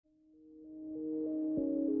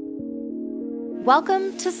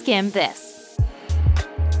Welcome to Skim This.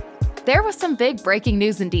 There was some big breaking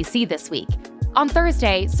news in D.C. this week. On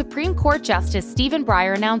Thursday, Supreme Court Justice Stephen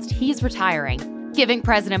Breyer announced he's retiring, giving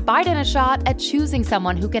President Biden a shot at choosing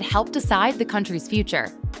someone who could help decide the country's future.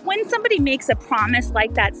 When somebody makes a promise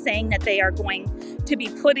like that, saying that they are going to be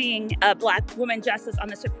putting a Black woman justice on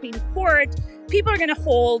the Supreme Court, people are going to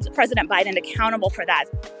hold President Biden accountable for that.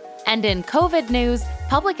 And in COVID news,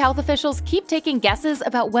 public health officials keep taking guesses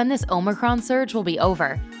about when this Omicron surge will be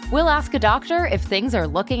over. We'll ask a doctor if things are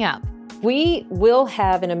looking up. We will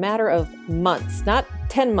have, in a matter of months, not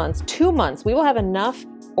 10 months, 2 months, we will have enough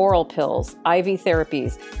oral pills, IV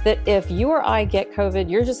therapies, that if you or I get COVID,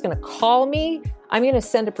 you're just going to call me. I'm going to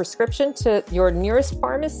send a prescription to your nearest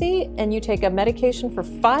pharmacy, and you take a medication for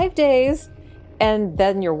 5 days, and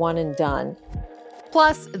then you're one and done.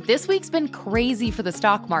 Plus, this week's been crazy for the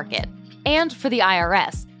stock market and for the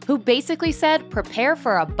IRS, who basically said prepare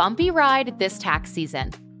for a bumpy ride this tax season.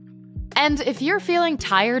 And if you're feeling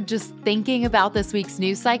tired just thinking about this week's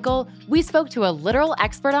news cycle, we spoke to a literal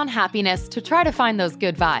expert on happiness to try to find those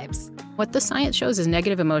good vibes. What the science shows is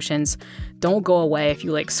negative emotions don't go away if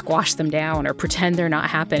you squash them down or pretend they're not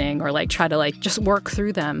happening or try to just work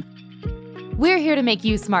through them. We're here to make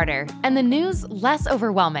you smarter and the news less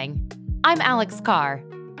overwhelming. I'm Alex Carr.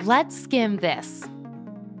 Let's skim this.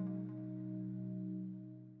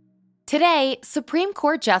 Today, Supreme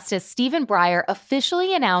Court Justice Stephen Breyer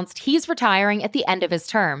officially announced he's retiring at the end of his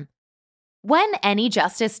term. When any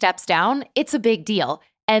justice steps down, it's a big deal,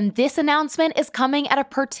 and this announcement is coming at a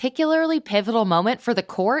particularly pivotal moment for the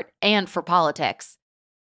court and for politics.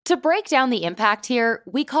 To break down the impact here,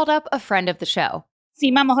 we called up a friend of the show.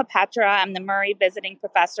 Seema Mohapatra. I'm the Murray Visiting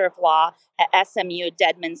Professor of Law at SMU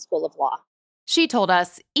Dedman School of Law. She told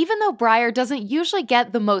us, even though Breyer doesn't usually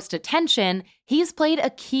get the most attention, he's played a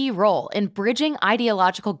key role in bridging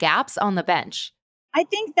ideological gaps on the bench. I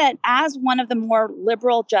think that as one of the more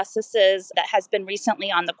liberal justices that has been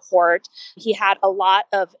recently on the court, he had a lot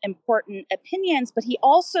of important opinions, but he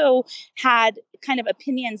also had kind of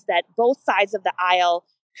opinions that both sides of the aisle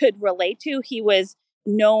could relate to. He was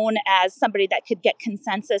known as somebody that could get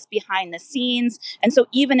consensus behind the scenes. And so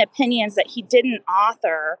even opinions that he didn't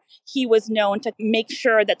author, he was known to make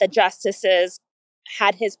sure that the justices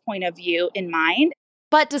had his point of view in mind.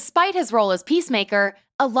 But despite his role as peacemaker,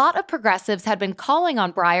 a lot of progressives had been calling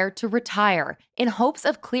on Breyer to retire in hopes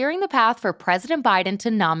of clearing the path for President Biden to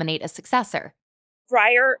nominate a successor.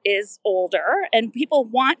 Breyer is older, and people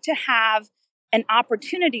want to have an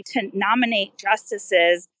opportunity to nominate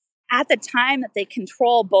justices at the time that they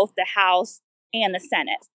control both the House and the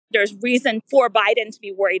Senate. There's reason for Biden to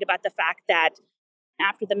be worried about the fact that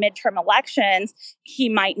after the midterm elections, he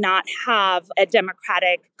might not have a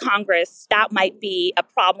Democratic Congress. That might be a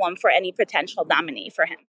problem for any potential nominee for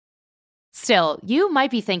him. Still, you might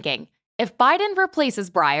be thinking, if Biden replaces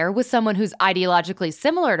Breyer with someone who's ideologically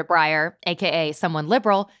similar to Breyer, aka someone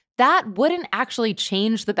liberal, that wouldn't actually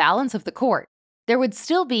change the balance of the court. There would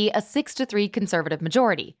still be a 6-3 conservative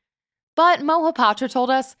majority. But Mohapatra told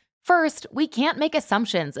us, first, we can't make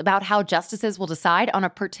assumptions about how justices will decide on a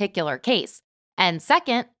particular case. And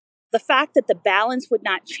second, the fact that the balance would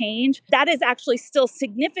not change, that is actually still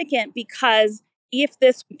significant because if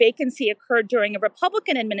this vacancy occurred during a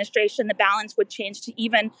Republican administration, the balance would change to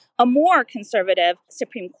even a more conservative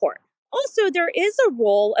Supreme Court. Also, there is a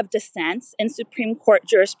role of dissent in Supreme Court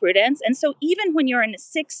jurisprudence. And so even when you're in a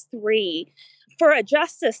 6-3, for a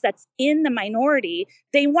justice that's in the minority,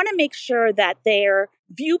 they want to make sure that their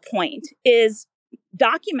viewpoint is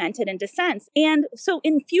documented in dissents. And so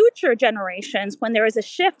in future generations, when there is a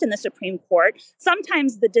shift in the Supreme Court,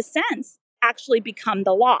 sometimes the dissents actually become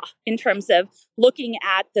the law in terms of looking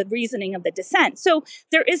at the reasoning of the dissent. So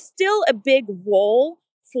there is still a big role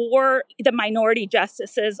for the minority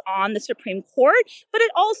justices on the Supreme Court, but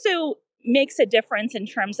it also makes a difference in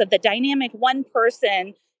terms of the dynamic. One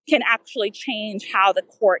person can actually change how the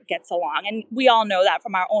court gets along. And we all know that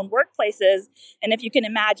from our own workplaces. And if you can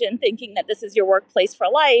imagine thinking that this is your workplace for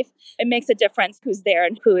life, it makes a difference who's there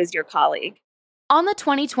and who is your colleague. On the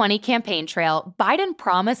 2020 campaign trail, Biden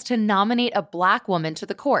promised to nominate a Black woman to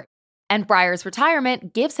the court, and Breyer's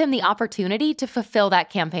retirement gives him the opportunity to fulfill that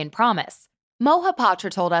campaign promise. Mohapatra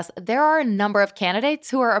told us there are a number of candidates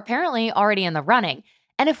who are apparently already in the running,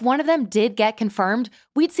 and if one of them did get confirmed,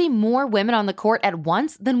 we'd see more women on the court at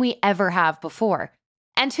once than we ever have before.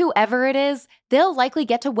 And whoever it is, they'll likely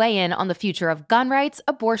get to weigh in on the future of gun rights,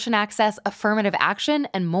 abortion access, affirmative action,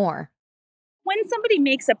 and more. When somebody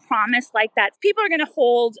makes a promise like that, people are going to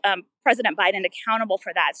hold President Biden accountable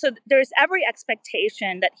for that. So there's every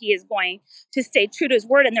expectation that he is going to stay true to his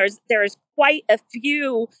word. And there's quite a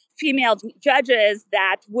few female judges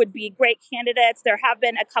that would be great candidates. There have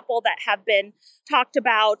been a couple that have been talked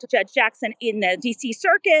about, Judge Jackson in the DC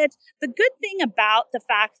Circuit. The good thing about the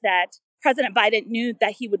fact that President Biden knew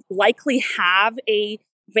that he would likely have a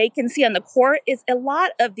vacancy on the court is a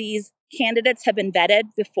lot of these candidates have been vetted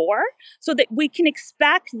before, so that we can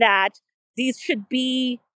expect that these should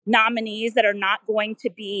be nominees that are not going to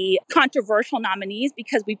be controversial nominees,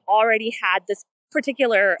 because we've already had this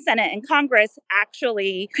particular Senate and Congress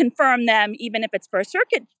actually confirm them, even if it's for a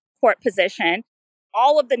circuit court position.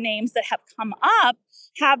 All of the names that have come up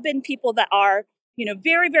have been people that are,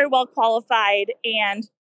 very, very well qualified and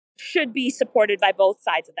should be supported by both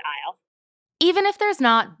sides of the aisle. Even if there's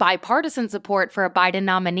not bipartisan support for a Biden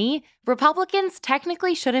nominee, Republicans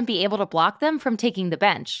technically shouldn't be able to block them from taking the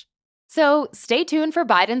bench. So stay tuned for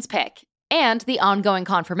Biden's pick and the ongoing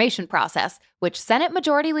confirmation process, which Senate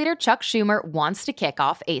Majority Leader Chuck Schumer wants to kick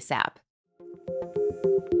off ASAP.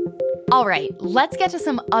 All right, let's get to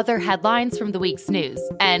some other headlines from the week's news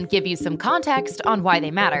and give you some context on why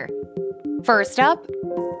they matter. First up,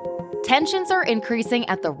 tensions are increasing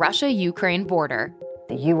at the Russia-Ukraine border.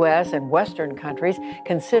 The U.S. and Western countries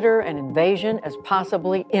consider an invasion as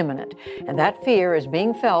possibly imminent, and that fear is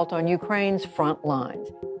being felt on Ukraine's front lines.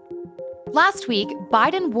 Last week,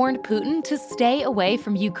 Biden warned Putin to stay away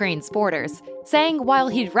from Ukraine's borders, saying while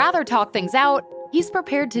he'd rather talk things out, he's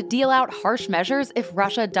prepared to deal out harsh measures if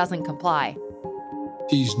Russia doesn't comply.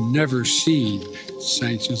 He's never seen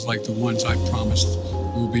sanctions like the ones I promised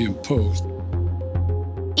will be imposed.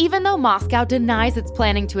 Even though Moscow denies it's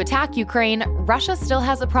planning to attack Ukraine, Russia still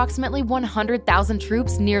has approximately 100,000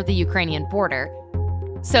 troops near the Ukrainian border.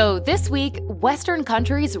 So this week, Western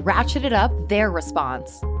countries ratcheted up their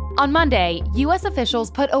response. On Monday, U.S. officials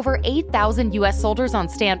put over 8,000 U.S. soldiers on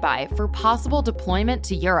standby for possible deployment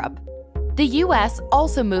to Europe. The U.S.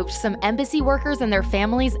 also moved some embassy workers and their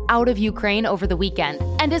families out of Ukraine over the weekend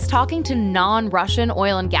and is talking to non-Russian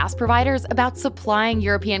oil and gas providers about supplying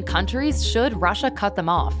European countries should Russia cut them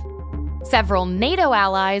off. Several NATO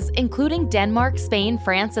allies, including Denmark, Spain,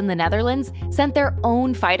 France, and the Netherlands, sent their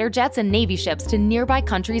own fighter jets and Navy ships to nearby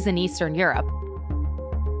countries in Eastern Europe.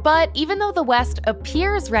 But even though the West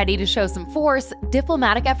appears ready to show some force,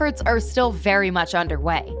 diplomatic efforts are still very much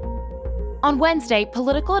underway. On Wednesday,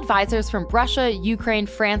 political advisors from Russia, Ukraine,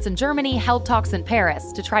 France, and Germany held talks in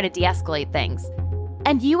Paris to try to de-escalate things.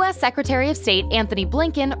 And U.S. Secretary of State Antony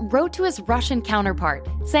Blinken wrote to his Russian counterpart,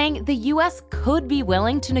 saying the U.S. could be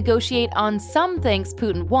willing to negotiate on some things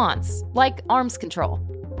Putin wants, like arms control.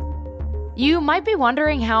 You might be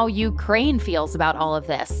wondering how Ukraine feels about all of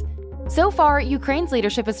this. So far, Ukraine's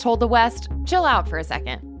leadership has told the West, chill out for a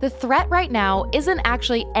second. The threat right now isn't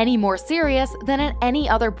actually any more serious than at any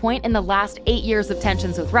other point in the last 8 years of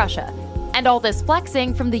tensions with Russia. And all this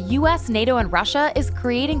flexing from the US, NATO, and Russia is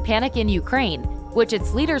creating panic in Ukraine, which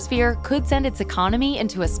its leaders fear could send its economy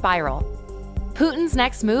into a spiral. Putin's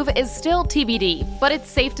next move is still TBD, but it's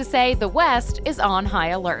safe to say the West is on high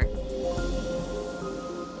alert.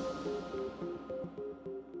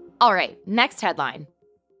 All right, next headline.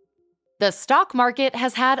 The stock market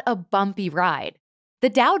has had a bumpy ride. The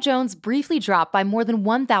Dow Jones briefly dropped by more than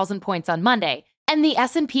 1,000 points on Monday, and the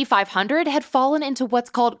S&P 500 had fallen into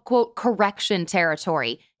what's called, quote, correction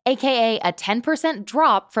territory, aka a 10%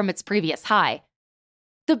 drop from its previous high.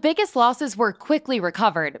 The biggest losses were quickly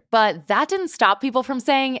recovered, but that didn't stop people from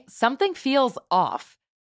saying something feels off.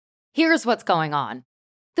 Here's what's going on.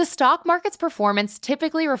 The stock market's performance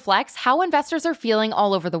typically reflects how investors are feeling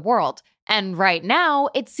all over the world. And right now,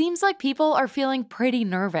 it seems like people are feeling pretty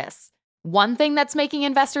nervous. One thing that's making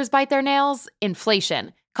investors bite their nails,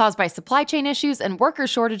 inflation, caused by supply chain issues and worker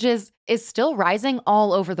shortages, is still rising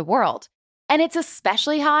all over the world. And it's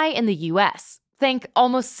especially high in the US. Think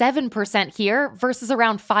almost 7% here versus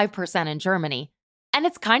around 5% in Germany. And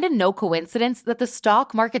it's kind of no coincidence that the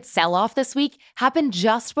stock market sell-off this week happened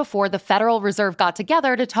just before the Federal Reserve got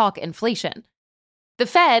together to talk inflation. The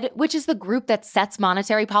Fed, which is the group that sets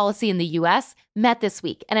monetary policy in the US, met this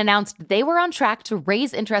week and announced they were on track to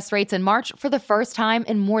raise interest rates in March for the first time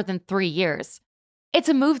in more than 3 years. It's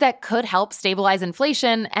a move that could help stabilize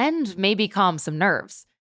inflation and maybe calm some nerves.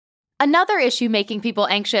 Another issue making people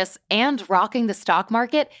anxious and rocking the stock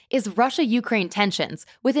market is Russia-Ukraine tensions,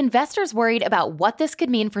 with investors worried about what this could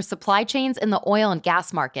mean for supply chains in the oil and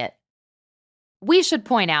gas market. We should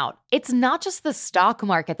point out, it's not just the stock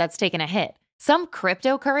market that's taken a hit. Some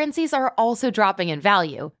cryptocurrencies are also dropping in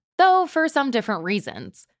value, though for some different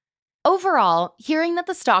reasons. Overall, hearing that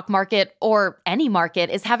the stock market, or any market,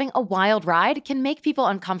 is having a wild ride can make people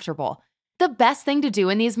uncomfortable. The best thing to do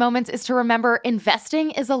in these moments is to remember investing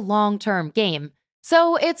is a long-term game.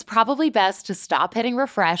 So it's probably best to stop hitting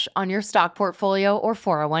refresh on your stock portfolio or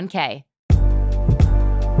 401k.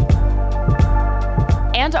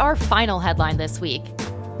 And our final headline this week.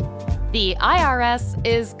 The IRS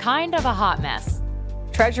is kind of a hot mess.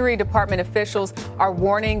 Treasury Department officials are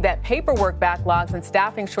warning that paperwork backlogs and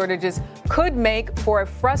staffing shortages could make for a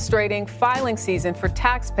frustrating filing season for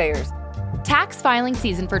taxpayers. Tax filing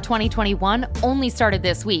season for 2021 only started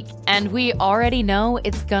this week, and we already know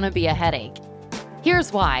it's gonna be a headache.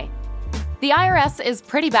 Here's why. The IRS is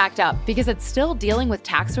pretty backed up because it's still dealing with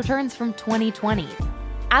tax returns from 2020.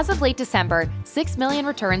 As of late December, 6 million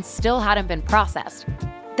returns still hadn't been processed.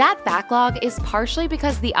 That backlog is partially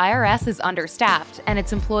because the IRS is understaffed and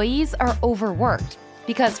its employees are overworked.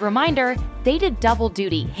 Because, reminder, they did double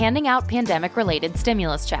duty handing out pandemic-related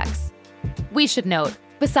stimulus checks. We should note,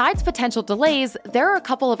 besides potential delays, there are a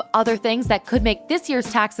couple of other things that could make this year's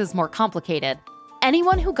taxes more complicated.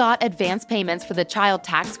 Anyone who got advance payments for the Child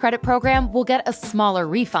Tax Credit program will get a smaller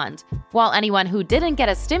refund, while anyone who didn't get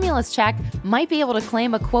a stimulus check might be able to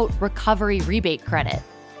claim a, quote, recovery rebate credit.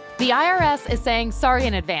 The IRS is saying sorry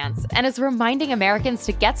in advance and is reminding Americans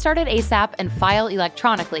to get started ASAP and file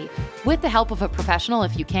electronically, with the help of a professional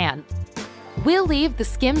if you can. We'll leave the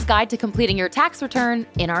Skims Guide to Completing Your Tax Return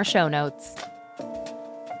in our show notes.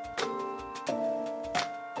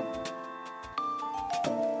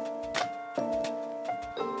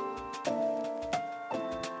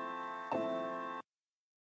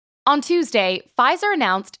 On Tuesday, Pfizer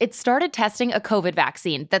announced it started testing a COVID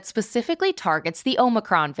vaccine that specifically targets the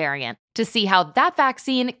Omicron variant to see how that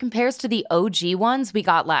vaccine compares to the OG ones we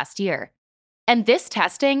got last year. And this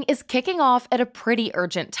testing is kicking off at a pretty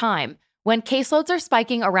urgent time, when caseloads are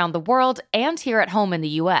spiking around the world and here at home in the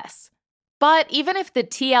US. But even if the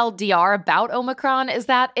TLDR about Omicron is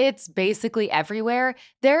that it's basically everywhere,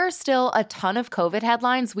 there are still a ton of COVID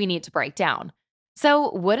headlines we need to break down.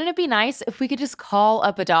 So wouldn't it be nice if we could just call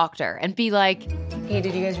up a doctor and be like, Hey,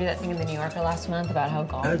 did you guys read that thing in the New Yorker last month about how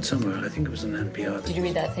I heard somewhere, I think it was in NPR. Did you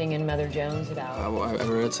read that thing in Mother Jones about... I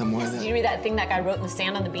read somewhere that... Did you read that thing that guy wrote in the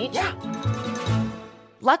sand on the beach? Yeah.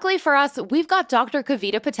 Luckily for us, we've got Dr.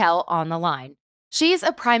 Kavita Patel on the line. She's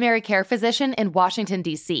a primary care physician in Washington,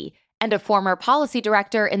 D.C., and a former policy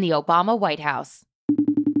director in the Obama White House.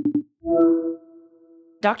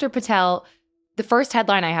 Dr. Patel, the first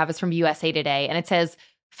headline I have is from USA Today, and it says,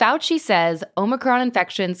 Fauci says Omicron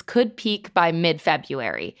infections could peak by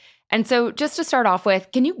mid-February. And so just to start off with,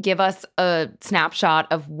 can you give us a snapshot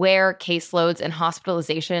of where caseloads and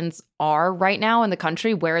hospitalizations are right now in the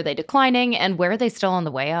country? Where are they declining and where are they still on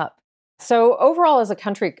the way up? So overall, as a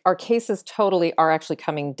country, our cases totally are actually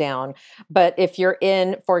coming down. But if you're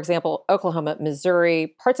in, for example, Oklahoma,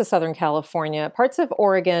 Missouri, parts of Southern California, parts of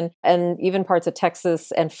Oregon, and even parts of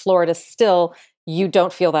Texas and Florida, still, you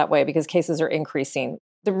don't feel that way because cases are increasing.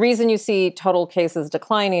 The reason you see total cases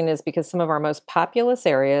declining is because some of our most populous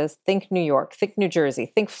areas, think New York, think New Jersey,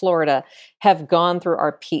 think Florida, have gone through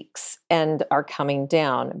our peaks and are coming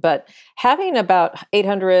down. But having about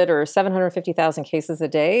 800 or 750,000 cases a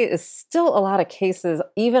day is still a lot of cases,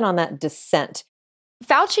 even on that descent.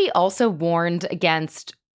 Fauci also warned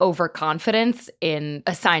against overconfidence in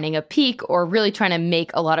assigning a peak or really trying to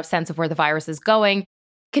make a lot of sense of where the virus is going.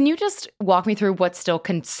 Can you just walk me through what's still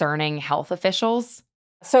concerning health officials?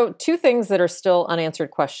 So 2 things that are still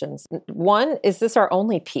unanswered questions. One, is this our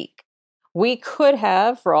only peak? We could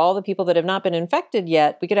have, for all the people that have not been infected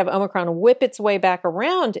yet, we could have Omicron whip its way back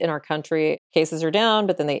around in our country. Cases are down,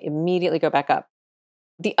 but then they immediately go back up.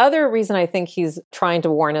 The other reason I think he's trying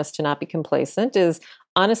to warn us to not be complacent is,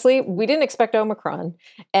 honestly, we didn't expect Omicron.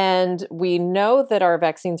 And we know that our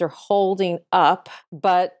vaccines are holding up,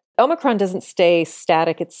 but Omicron doesn't stay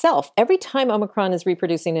static itself. Every time Omicron is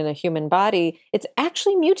reproducing in a human body, it's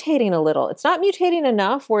actually mutating a little. It's not mutating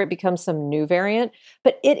enough where it becomes some new variant,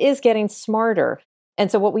 but it is getting smarter.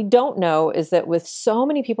 And so what we don't know is that with so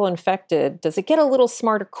many people infected, does it get a little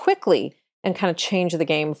smarter quickly and kind of change the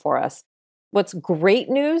game for us? What's great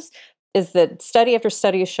news is that study after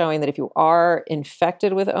study is showing that if you are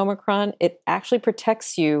infected with Omicron, it actually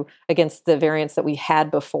protects you against the variants that we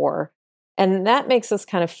had before. And that makes us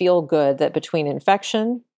kind of feel good that between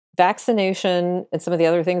infection, vaccination, and some of the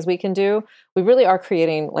other things we can do, we really are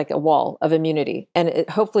creating like a wall of immunity, and it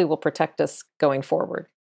hopefully will protect us going forward.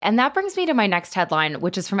 And that brings me to my next headline,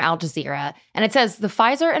 which is from Al Jazeera. And it says, the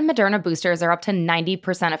Pfizer and Moderna boosters are up to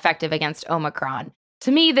 90% effective against Omicron.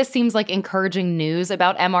 To me, this seems like encouraging news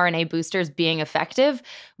about mRNA boosters being effective.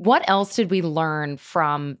 What else did we learn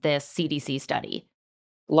from this CDC study?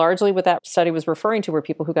 Largely what that study was referring to were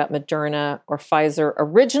people who got Moderna or Pfizer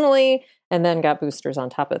originally and then got boosters on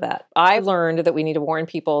top of that. I learned that we need to warn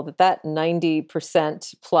people that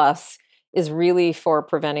 90% plus is really for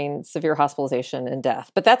preventing severe hospitalization and death.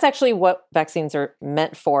 But that's actually what vaccines are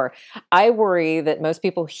meant for. I worry that most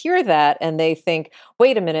people hear that and they think,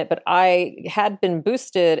 wait a minute, but I had been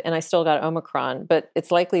boosted and I still got Omicron, but it's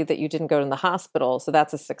likely that you didn't go to the hospital, so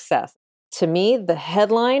that's a success. To me, the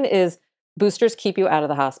headline is boosters keep you out of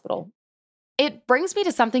the hospital. It brings me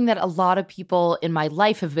to something that a lot of people in my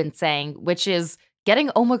life have been saying, which is getting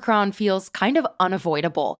Omicron feels kind of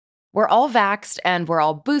unavoidable. We're all vaxxed and we're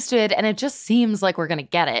all boosted, and it just seems like we're going to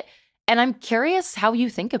get it. And I'm curious how you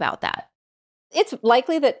think about that. It's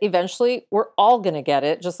likely that eventually we're all going to get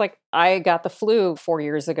it, just like I got the flu 4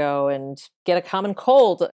 years ago and get a common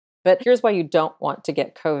cold. But here's why you don't want to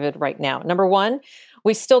get COVID right now. Number one,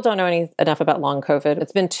 we still don't know enough about long COVID.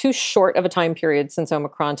 It's been too short of a time period since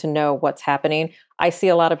Omicron to know what's happening. I see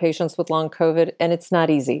a lot of patients with long COVID, and it's not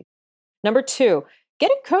easy. Number two,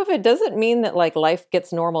 getting COVID doesn't mean that life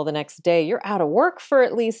gets normal the next day. You're out of work for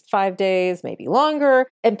at least 5 days, maybe longer,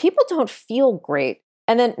 and people don't feel great.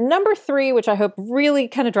 And then number three, which I hope really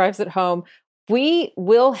kind of drives it home, we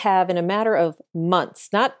will have in a matter of months,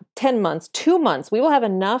 not 10 months, 2 months, we will have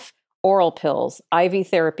enough oral pills, IV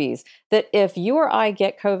therapies, that if you or I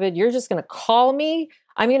get COVID, you're just going to call me.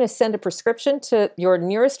 I'm going to send a prescription to your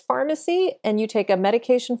nearest pharmacy and you take a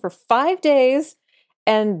medication for 5 days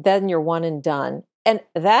and then you're one and done. And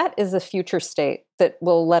that is a future state that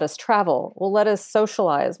will let us travel, will let us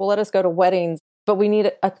socialize, will let us go to weddings. But we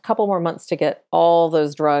need a couple more months to get all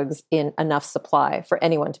those drugs in enough supply for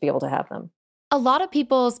anyone to be able to have them. A lot of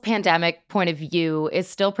people's pandemic point of view is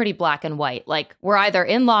still pretty black and white. Like, we're either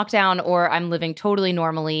in lockdown or I'm living totally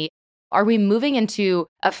normally. Are we moving into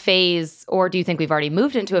a phase, or do you think we've already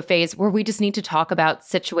moved into a phase where we just need to talk about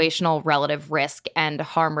situational relative risk and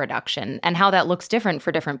harm reduction and how that looks different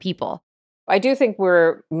for different people? I do think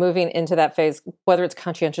we're moving into that phase, whether it's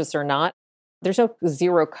conscientious or not. There's no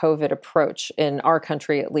zero COVID approach in our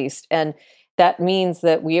country, at least. And that means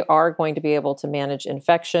that we are going to be able to manage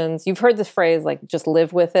infections. You've heard this phrase, just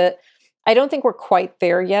live with it. I don't think we're quite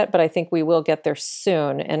there yet, but I think we will get there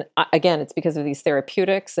soon. And again, it's because of these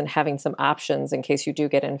therapeutics and having some options in case you do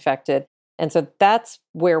get infected. And so that's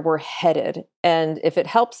where we're headed. And if it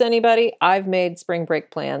helps anybody, I've made spring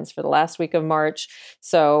break plans for the last week of March.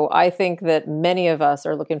 So I think that many of us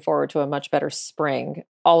are looking forward to a much better spring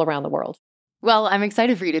all around the world. Well, I'm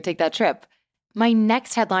excited for you to take that trip. My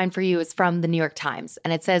next headline for you is from the New York Times,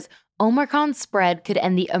 and it says, Omicron spread could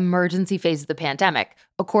end the emergency phase of the pandemic,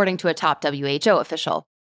 according to a top WHO official.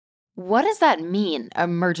 What does that mean,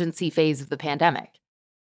 emergency phase of the pandemic?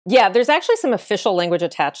 Yeah, there's actually some official language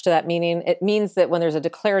attached to that meaning. It means that when there's a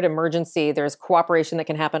declared emergency, there's cooperation that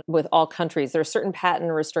can happen with all countries. There are certain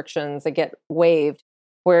patent restrictions that get waived,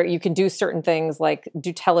 where you can do certain things like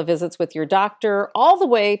do televisits with your doctor, all the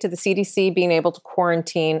way to the CDC being able to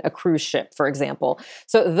quarantine a cruise ship, for example.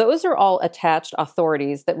 So those are all attached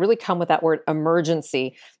authorities that really come with that word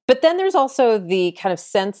emergency. But then there's also the kind of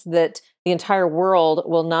sense that the entire world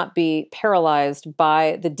will not be paralyzed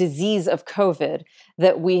by the disease of COVID,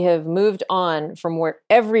 that we have moved on from where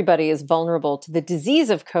everybody is vulnerable to the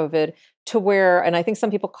disease of COVID to where, and I think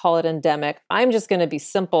some people call it endemic. I'm just going to be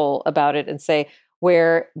simple about it and say,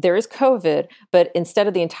 where there is COVID, but instead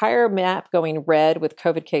of the entire map going red with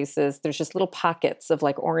COVID cases, there's just little pockets of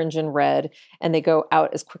orange and red, and they go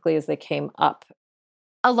out as quickly as they came up.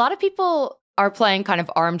 A lot of people are playing kind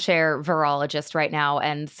of armchair virologist right now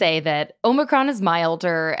and say that Omicron is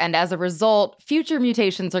milder, and as a result, future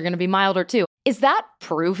mutations are going to be milder too. Is that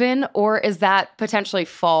proven, or is that potentially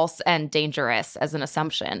false and dangerous as an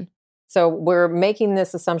assumption? So we're making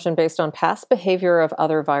this assumption based on past behavior of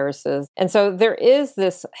other viruses. And so there is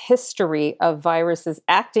this history of viruses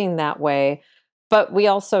acting that way, but we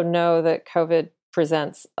also know that COVID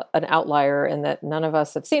presents an outlier in that none of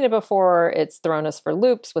us have seen it before. It's thrown us for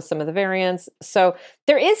loops with some of the variants. So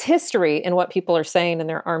there is history in what people are saying in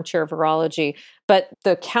their armchair virology. But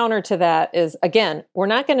the counter to that is, again, we're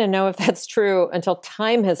not going to know if that's true until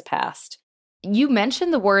time has passed. You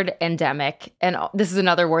mentioned the word endemic, and this is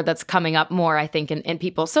another word that's coming up more, I think, in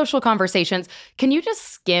people's social conversations. Can you just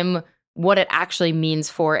skim what it actually means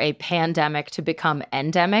for a pandemic to become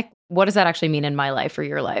endemic? What does that actually mean in my life or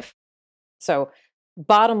your life? So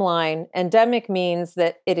bottom line, endemic means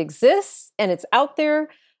that it exists and it's out there,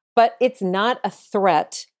 but it's not a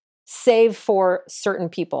threat save for certain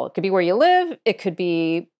people. It could be where you live. It could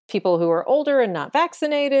be people who are older and not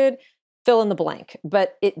vaccinated, fill in the blank,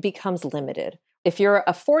 but it becomes limited. If you're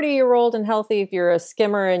a 40-year-old and healthy, if you're a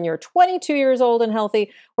skimmer and you're 22 years old and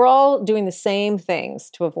healthy, we're all doing the same things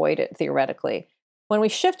to avoid it theoretically. When we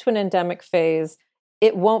shift to an endemic phase,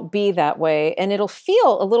 it won't be that way, and it'll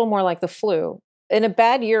feel a little more like the flu. In a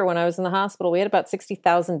bad year when I was in the hospital, we had about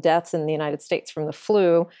 60,000 deaths in the United States from the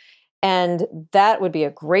flu, and that would be a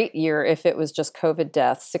great year if it was just COVID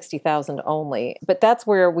deaths, 60,000 only. But that's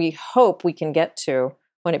where we hope we can get to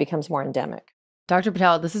when it becomes more endemic. Dr.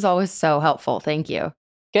 Patel, this is always so helpful. Thank you.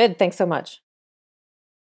 Good. Thanks so much.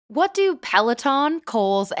 What do Peloton,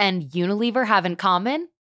 Kohl's, and Unilever have in common?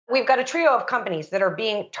 We've got a trio of companies that are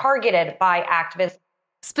being targeted by activists.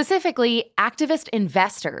 Specifically, activist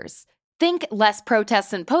investors. Think less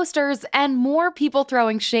protests and posters and more people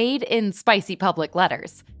throwing shade in spicy public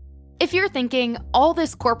letters. If you're thinking, all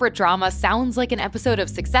this corporate drama sounds like an episode of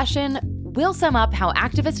Succession, we'll sum up how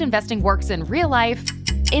activist investing works in real life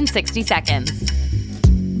in 60 seconds.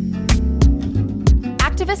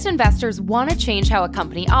 Activist investors want to change how a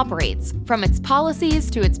company operates, from its policies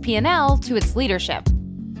to its P&L to its leadership.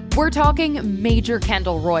 We're talking major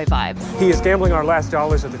Kendall Roy vibes. He is gambling our last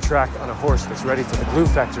dollars at the track on a horse that's ready for the glue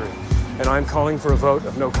factory, and I'm calling for a vote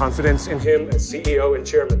of no confidence in him as CEO and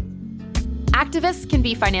chairman. Activists can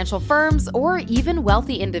be financial firms or even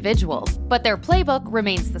wealthy individuals, but their playbook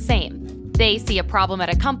remains the same. They see a problem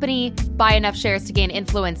at a company, buy enough shares to gain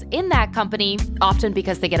influence in that company, often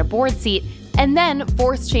because they get a board seat, and then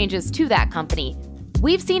force changes to that company.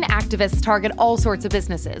 We've seen activists target all sorts of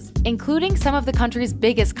businesses, including some of the country's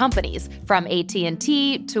biggest companies, from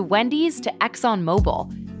AT&T to Wendy's to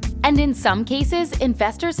ExxonMobil. And in some cases,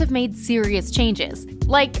 investors have made serious changes,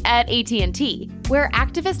 like at AT&T, where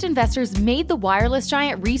activist investors made the wireless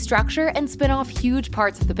giant restructure and spin off huge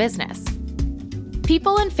parts of the business.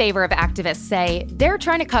 People in favor of activists say they're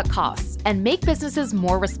trying to cut costs and make businesses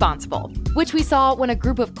more responsible, which we saw when a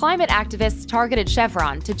group of climate activists targeted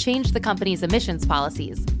Chevron to change the company's emissions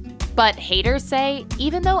policies. But haters say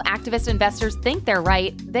even though activist investors think they're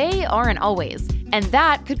right, they aren't always, and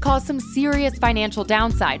that could cause some serious financial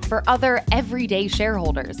downside for other everyday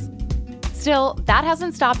shareholders. Still, that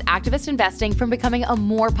hasn't stopped activist investing from becoming a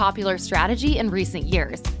more popular strategy in recent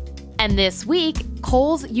years. And this week,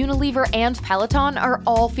 Kohl's, Unilever, and Peloton are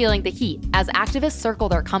all feeling the heat as activists circle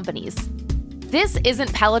their companies. This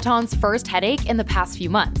isn't Peloton's first headache in the past few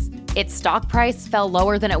months. Its stock price fell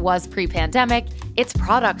lower than it was pre-pandemic, its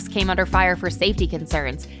products came under fire for safety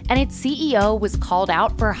concerns, and its CEO was called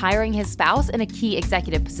out for hiring his spouse in a key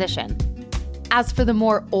executive position. As for the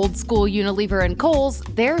more old-school Unilever and Kohl's,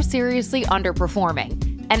 they're seriously underperforming.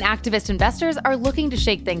 And activist investors are looking to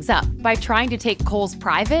shake things up by trying to take Kohl's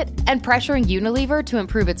private and pressuring Unilever to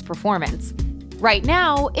improve its performance. Right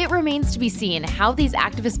now, it remains to be seen how these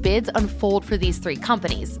activist bids unfold for these three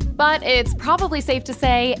companies. But it's probably safe to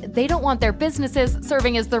say they don't want their businesses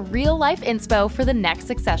serving as the real-life inspo for the next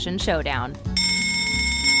Succession showdown.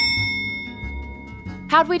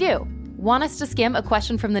 How'd we do? Want us to skim a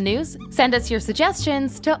question from the news? Send us your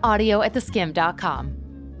suggestions to audio@theskim.com.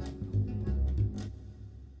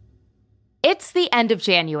 It's the end of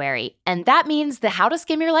January, and that means the How to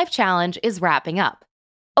Skim Your Life Challenge is wrapping up.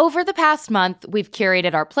 Over the past month, we've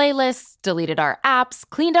curated our playlists, deleted our apps,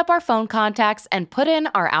 cleaned up our phone contacts, and put in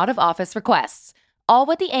our out-of-office requests, all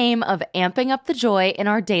with the aim of amping up the joy in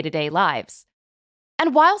our day-to-day lives.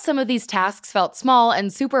 And while some of these tasks felt small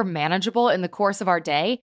and super manageable in the course of our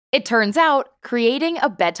day, it turns out creating a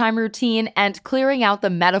bedtime routine and clearing out the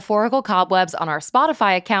metaphorical cobwebs on our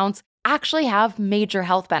Spotify accounts actually have major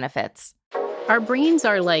health benefits. Our brains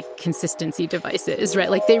are like consistency devices, right?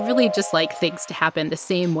 Like they really just like things to happen the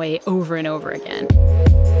same way over and over again.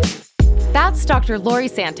 That's Dr. Laurie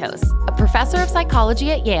Santos, a professor of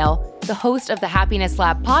psychology at Yale, the host of the Happiness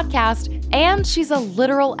Lab podcast, and she's a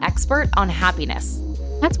literal expert on happiness.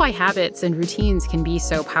 That's why habits and routines can be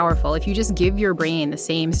so powerful. If you just give your brain the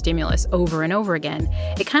same stimulus over and over again,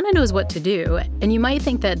 it kind of knows what to do. And you might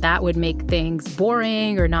think that that would make things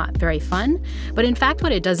boring or not very fun. But in fact,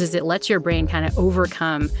 what it does is it lets your brain kind of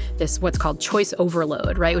overcome this what's called choice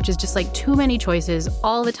overload, right? Which is just like too many choices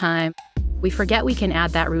all the time. We forget we can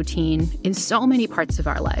add that routine in so many parts of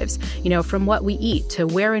our lives, from what we eat to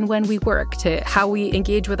where and when we work to how we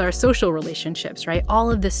engage with our social relationships, right? All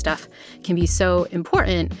of this stuff can be so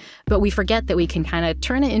important, but we forget that we can kind of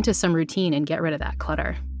turn it into some routine and get rid of that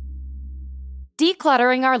clutter.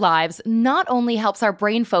 Decluttering our lives not only helps our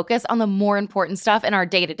brain focus on the more important stuff in our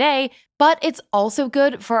day-to-day, but it's also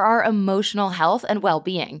good for our emotional health and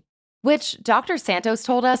well-being, which Dr. Santos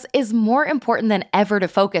told us is more important than ever to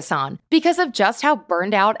focus on because of just how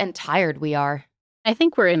burned out and tired we are. I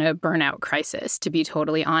think we're in a burnout crisis, to be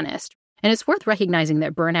totally honest. And it's worth recognizing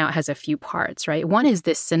that burnout has a few parts, right? One is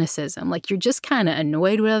this cynicism, like you're just kind of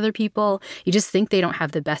annoyed with other people. You just think they don't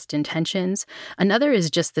have the best intentions. Another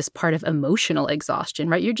is just this part of emotional exhaustion,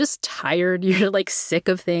 right? You're just tired. You're like sick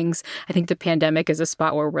of things. I think the pandemic is a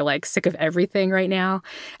spot where we're like sick of everything right now.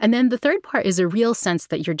 And then the third part is a real sense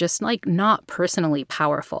that you're just like not personally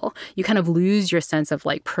powerful. You kind of lose your sense of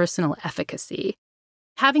like personal efficacy.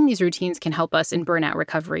 Having these routines can help us in burnout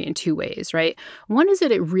recovery in two ways, right? One is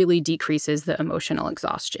that it really decreases the emotional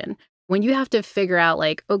exhaustion. When you have to figure out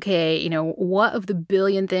like, okay, what of the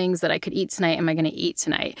billion things that I could eat tonight am I going to eat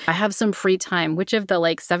tonight? I have some free time. Which of the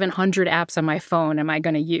like 700 apps on my phone am I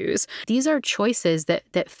going to use? These are choices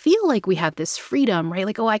that feel like we have this freedom, right?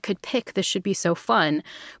 Like, oh, I could pick. This should be so fun.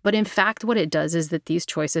 But in fact, what it does is that these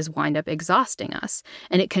choices wind up exhausting us.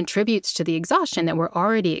 And it contributes to the exhaustion that we're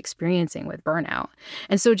already experiencing with burnout.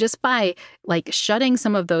 And so just by like shutting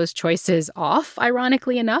some of those choices off,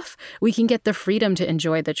 ironically enough, we can get the freedom to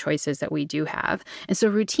enjoy the choices that we do have. And so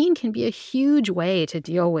routine can be a huge way to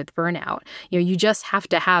deal with burnout. You just have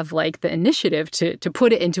to have like the initiative to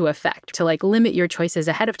put it into effect, to like limit your choices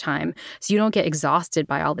ahead of time so you don't get exhausted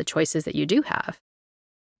by all the choices that you do have.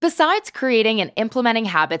 Besides creating and implementing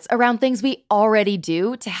habits around things we already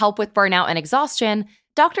do to help with burnout and exhaustion,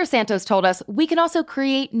 Dr. Santos told us we can also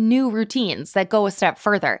create new routines that go a step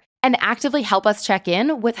further and actively help us check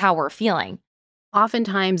in with how we're feeling.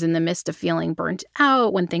 Oftentimes, in the midst of feeling burnt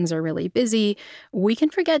out, when things are really busy, we can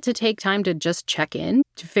forget to take time to just check in,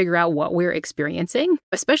 to figure out what we're experiencing.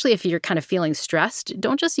 Especially if you're kind of feeling stressed,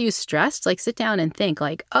 don't just use stressed, like sit down and think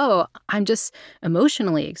like, oh, I'm just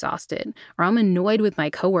emotionally exhausted, or I'm annoyed with my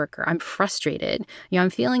coworker, I'm frustrated, I'm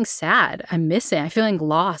feeling sad, I'm feeling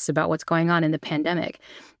lost about what's going on in the pandemic.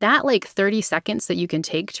 That like 30 seconds that you can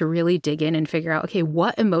take to really dig in and figure out, okay,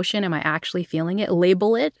 what emotion am I actually feeling it?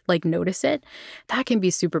 Label it, like notice it. That can be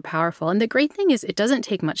super powerful. And the great thing is it doesn't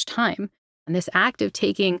take much time. And this act of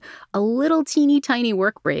taking a little teeny tiny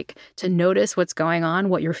work break to notice what's going on,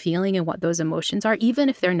 what you're feeling and what those emotions are, even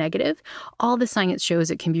if they're negative, all the science shows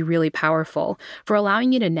it can be really powerful for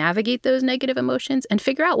allowing you to navigate those negative emotions and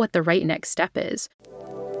figure out what the right next step is.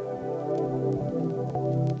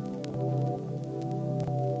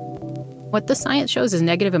 What the science shows is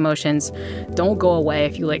negative emotions don't go away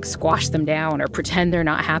if you like squash them down or pretend they're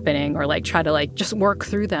not happening or like try to like just work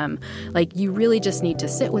through them. Like you really just need to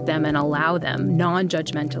sit with them and allow them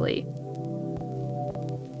non-judgmentally.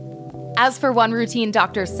 As for one routine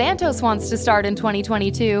Dr. Santos wants to start in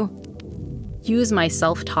 2022, use my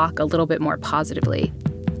self-talk a little bit more positively.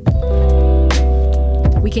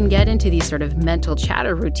 We can get into these sort of mental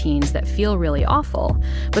chatter routines that feel really awful,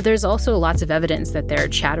 but there's also lots of evidence that there are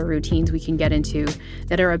chatter routines we can get into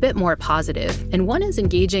that are a bit more positive. And one is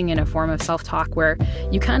engaging in a form of self-talk where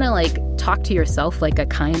you kind of like talk to yourself like a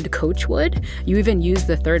kind coach would. You even use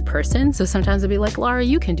the third person. So sometimes it'll be like, Laura,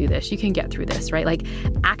 you can do this. You can get through this, right? Like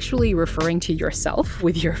actually referring to yourself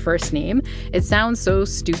with your first name. It sounds so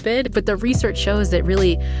stupid, but the research shows that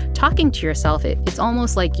really talking to yourself, it's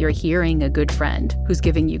almost like you're hearing a good friend who's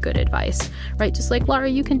giving you good advice, right? Just like, Laura,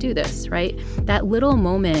 you can do this, right? That little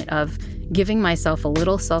moment of giving myself a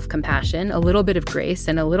little self-compassion, a little bit of grace,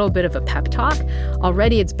 and a little bit of a pep talk,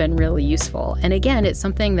 already it's been really useful. And again, it's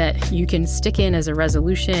something that you can stick in as a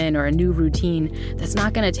resolution or a new routine that's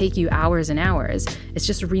not going to take you hours and hours. It's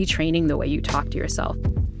just retraining the way you talk to yourself.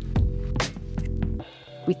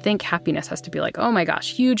 We think happiness has to be like, oh my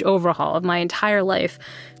gosh, huge overhaul of my entire life.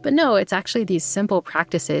 But no, it's actually these simple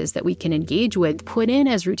practices that we can engage with, put in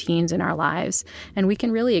as routines in our lives, and we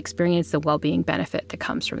can really experience the well-being benefit that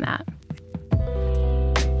comes from that.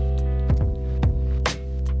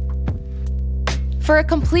 For a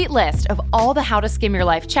complete list of all the How to Skim Your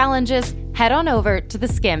Life challenges, head on over to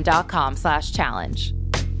theskimm.com/challenge.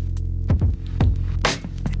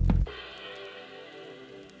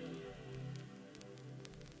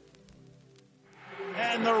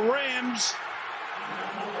 And the Rams,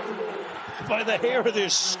 by the hair of their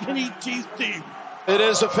skinny teeth. It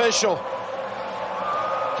is official.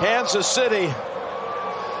 Kansas City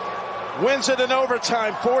wins it in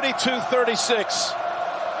overtime, 42-36,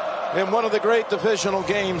 in one of the great divisional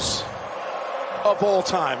games of all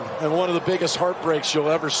time, and one of the biggest heartbreaks you'll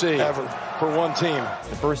ever see for one team. It's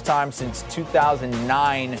the first time since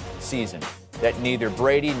 2009 season that neither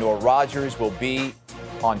Brady nor Rodgers will be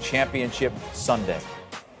on Championship Sunday.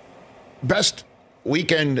 Best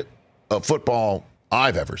weekend of football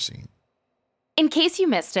I've ever seen. In case you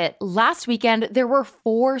missed it, last weekend there were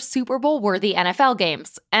 4 Super Bowl-worthy NFL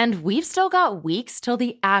games, and we've still got weeks till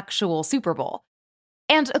the actual Super Bowl.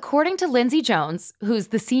 And according to Lindsey Jones, who's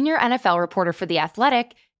the senior NFL reporter for The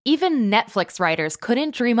Athletic, even Netflix writers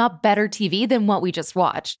couldn't dream up better TV than what we just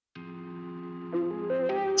watched.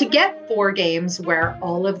 To get 4 games where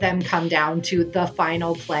all of them come down to the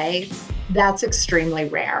final play, that's extremely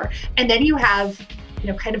rare. And then you have,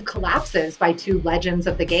 kind of collapses by 2 legends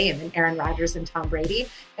of the game, in Aaron Rodgers and Tom Brady.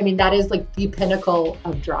 I mean, that is like the pinnacle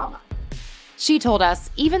of drama. She told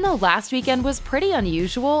us, even though last weekend was pretty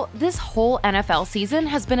unusual, this whole NFL season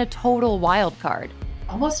has been a total wild card.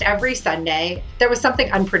 Almost every Sunday, there was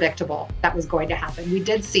something unpredictable that was going to happen. We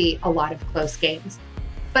did see a lot of close games.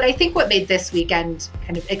 But I think what made this weekend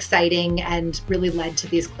kind of exciting and really led to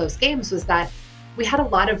these close games was that we had a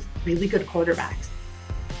lot of really good quarterbacks.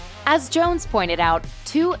 As Jones pointed out,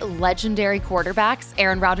 2 legendary quarterbacks,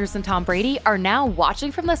 Aaron Rodgers and Tom Brady, are now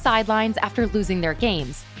watching from the sidelines after losing their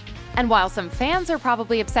games. And while some fans are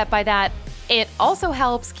probably upset by that, it also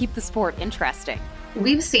helps keep the sport interesting.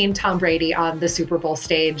 We've seen Tom Brady on the Super Bowl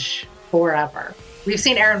stage forever. We've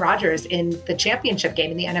seen Aaron Rodgers in the championship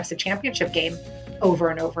game, in the NFC championship game, over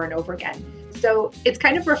and over and over again. So it's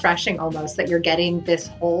kind of refreshing almost that you're getting this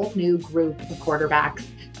whole new group of quarterbacks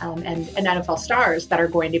and NFL stars that are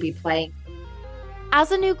going to be playing.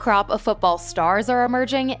 As a new crop of football stars are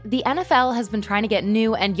emerging, the NFL has been trying to get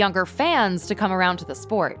new and younger fans to come around to the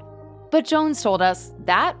sport. But Jones told us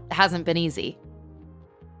that hasn't been easy.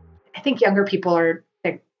 I think younger people are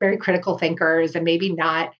very critical thinkers and maybe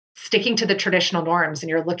not sticking to the traditional norms. And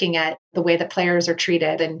you're looking at the way that players are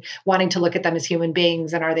treated and wanting to look at them as human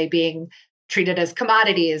beings. And are they being treated as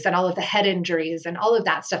commodities, and all of the head injuries and all of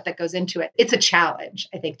that stuff that goes into it. It's a challenge,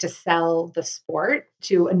 I think, to sell the sport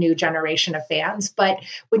to a new generation of fans. But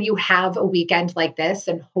when you have a weekend like this,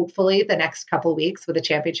 and hopefully the next couple of weeks with a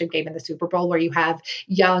championship game in the Super Bowl, where you have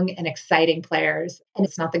young and exciting players, and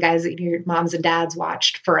it's not the guys that your moms and dads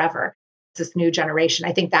watched forever, it's this new generation,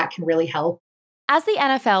 I think that can really help. As the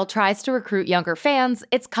NFL tries to recruit younger fans,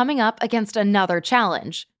 it's coming up against another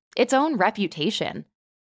challenge: its own reputation.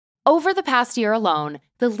 Over the past year alone,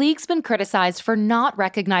 the league's been criticized for not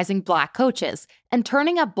recognizing Black coaches and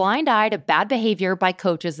turning a blind eye to bad behavior by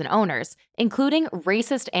coaches and owners, including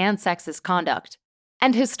racist and sexist conduct.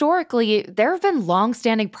 And historically, there have been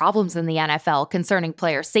long-standing problems in the NFL concerning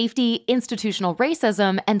player safety, institutional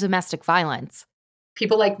racism, and domestic violence.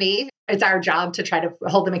 People like me, it's our job to try to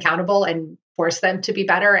hold them accountable and force them to be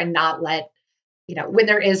better, and not let, when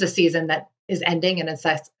there is a season that is ending in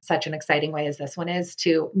such an exciting way as this one is,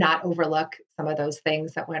 to not overlook some of those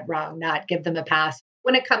things that went wrong, not give them a pass.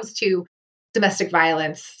 When it comes to domestic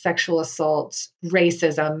violence, sexual assault,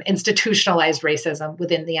 racism, institutionalized racism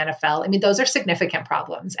within the NFL, I mean, those are significant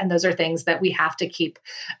problems. And those are things that we have to keep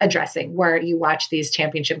addressing. Where you watch these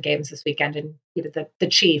championship games this weekend, and the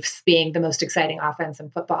Chiefs being the most exciting offense in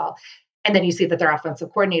football, and then you see that their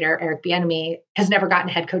offensive coordinator, Eric Bieniemy, has never gotten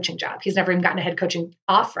a head coaching job. He's never even gotten a head coaching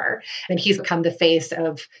offer. And he's become the face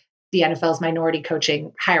of the NFL's minority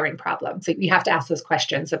coaching hiring problem. So you have to ask those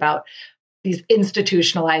questions about these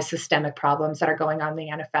institutionalized systemic problems that are going on in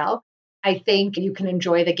the NFL. I think you can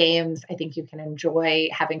enjoy the games. I think you can enjoy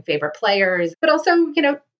having favorite players, but also,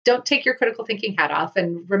 don't take your critical thinking hat off,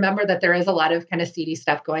 and remember that there is a lot of kind of seedy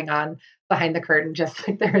stuff going on behind the curtain, just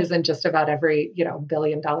like there is in just about every,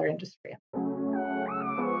 billion-dollar industry.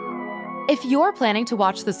 If you're planning to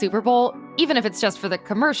watch the Super Bowl, even if it's just for the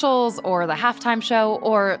commercials or the halftime show,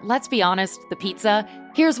 or let's be honest, the pizza,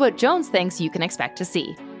 here's what Jones thinks you can expect to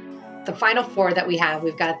see. The Final Four that we have,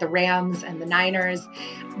 we've got the Rams and the Niners.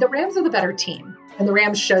 The Rams are the better team, and the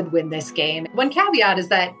Rams should win this game. One caveat is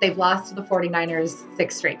that they've lost to the 49ers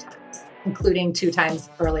 6 straight times, including 2 times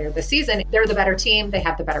earlier this season. They're the better team. They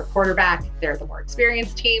have the better quarterback. They're the more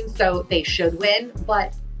experienced team, so they should win.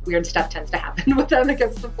 But weird stuff tends to happen with them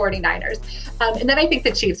against the 49ers. And then I think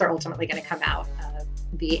the Chiefs are ultimately going to come out of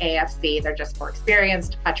the AFC. They're just more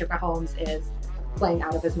experienced. Patrick Mahomes is playing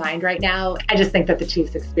out of his mind right now. I just think that the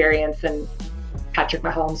Chiefs' experience and Patrick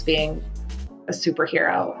Mahomes being a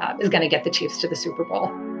superhero is going to get the Chiefs to the Super Bowl.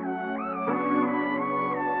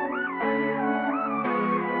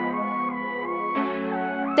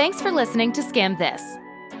 Thanks for listening to Skim This.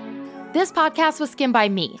 This podcast was skimmed by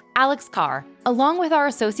me, Alex Carr, along with our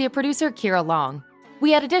associate producer, Kira Long.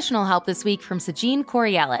 We had additional help this week from Sajine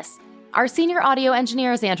Corielis. Our senior audio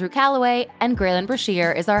engineer is Andrew Calloway, and Graylin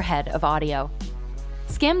Brashear is our head of audio.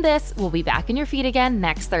 Skim This will be back in your feed again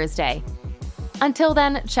next Thursday. Until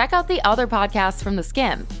then, check out the other podcasts from The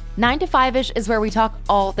Skim. 9 to 5-ish is where we talk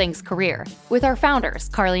all things career with our founders,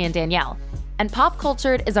 Carly and Danielle. And Pop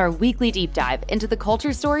Cultured is our weekly deep dive into the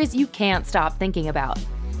culture stories you can't stop thinking about.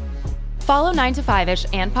 Follow 9 to 5-ish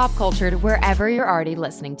and Pop Cultured wherever you're already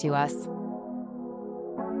listening to us.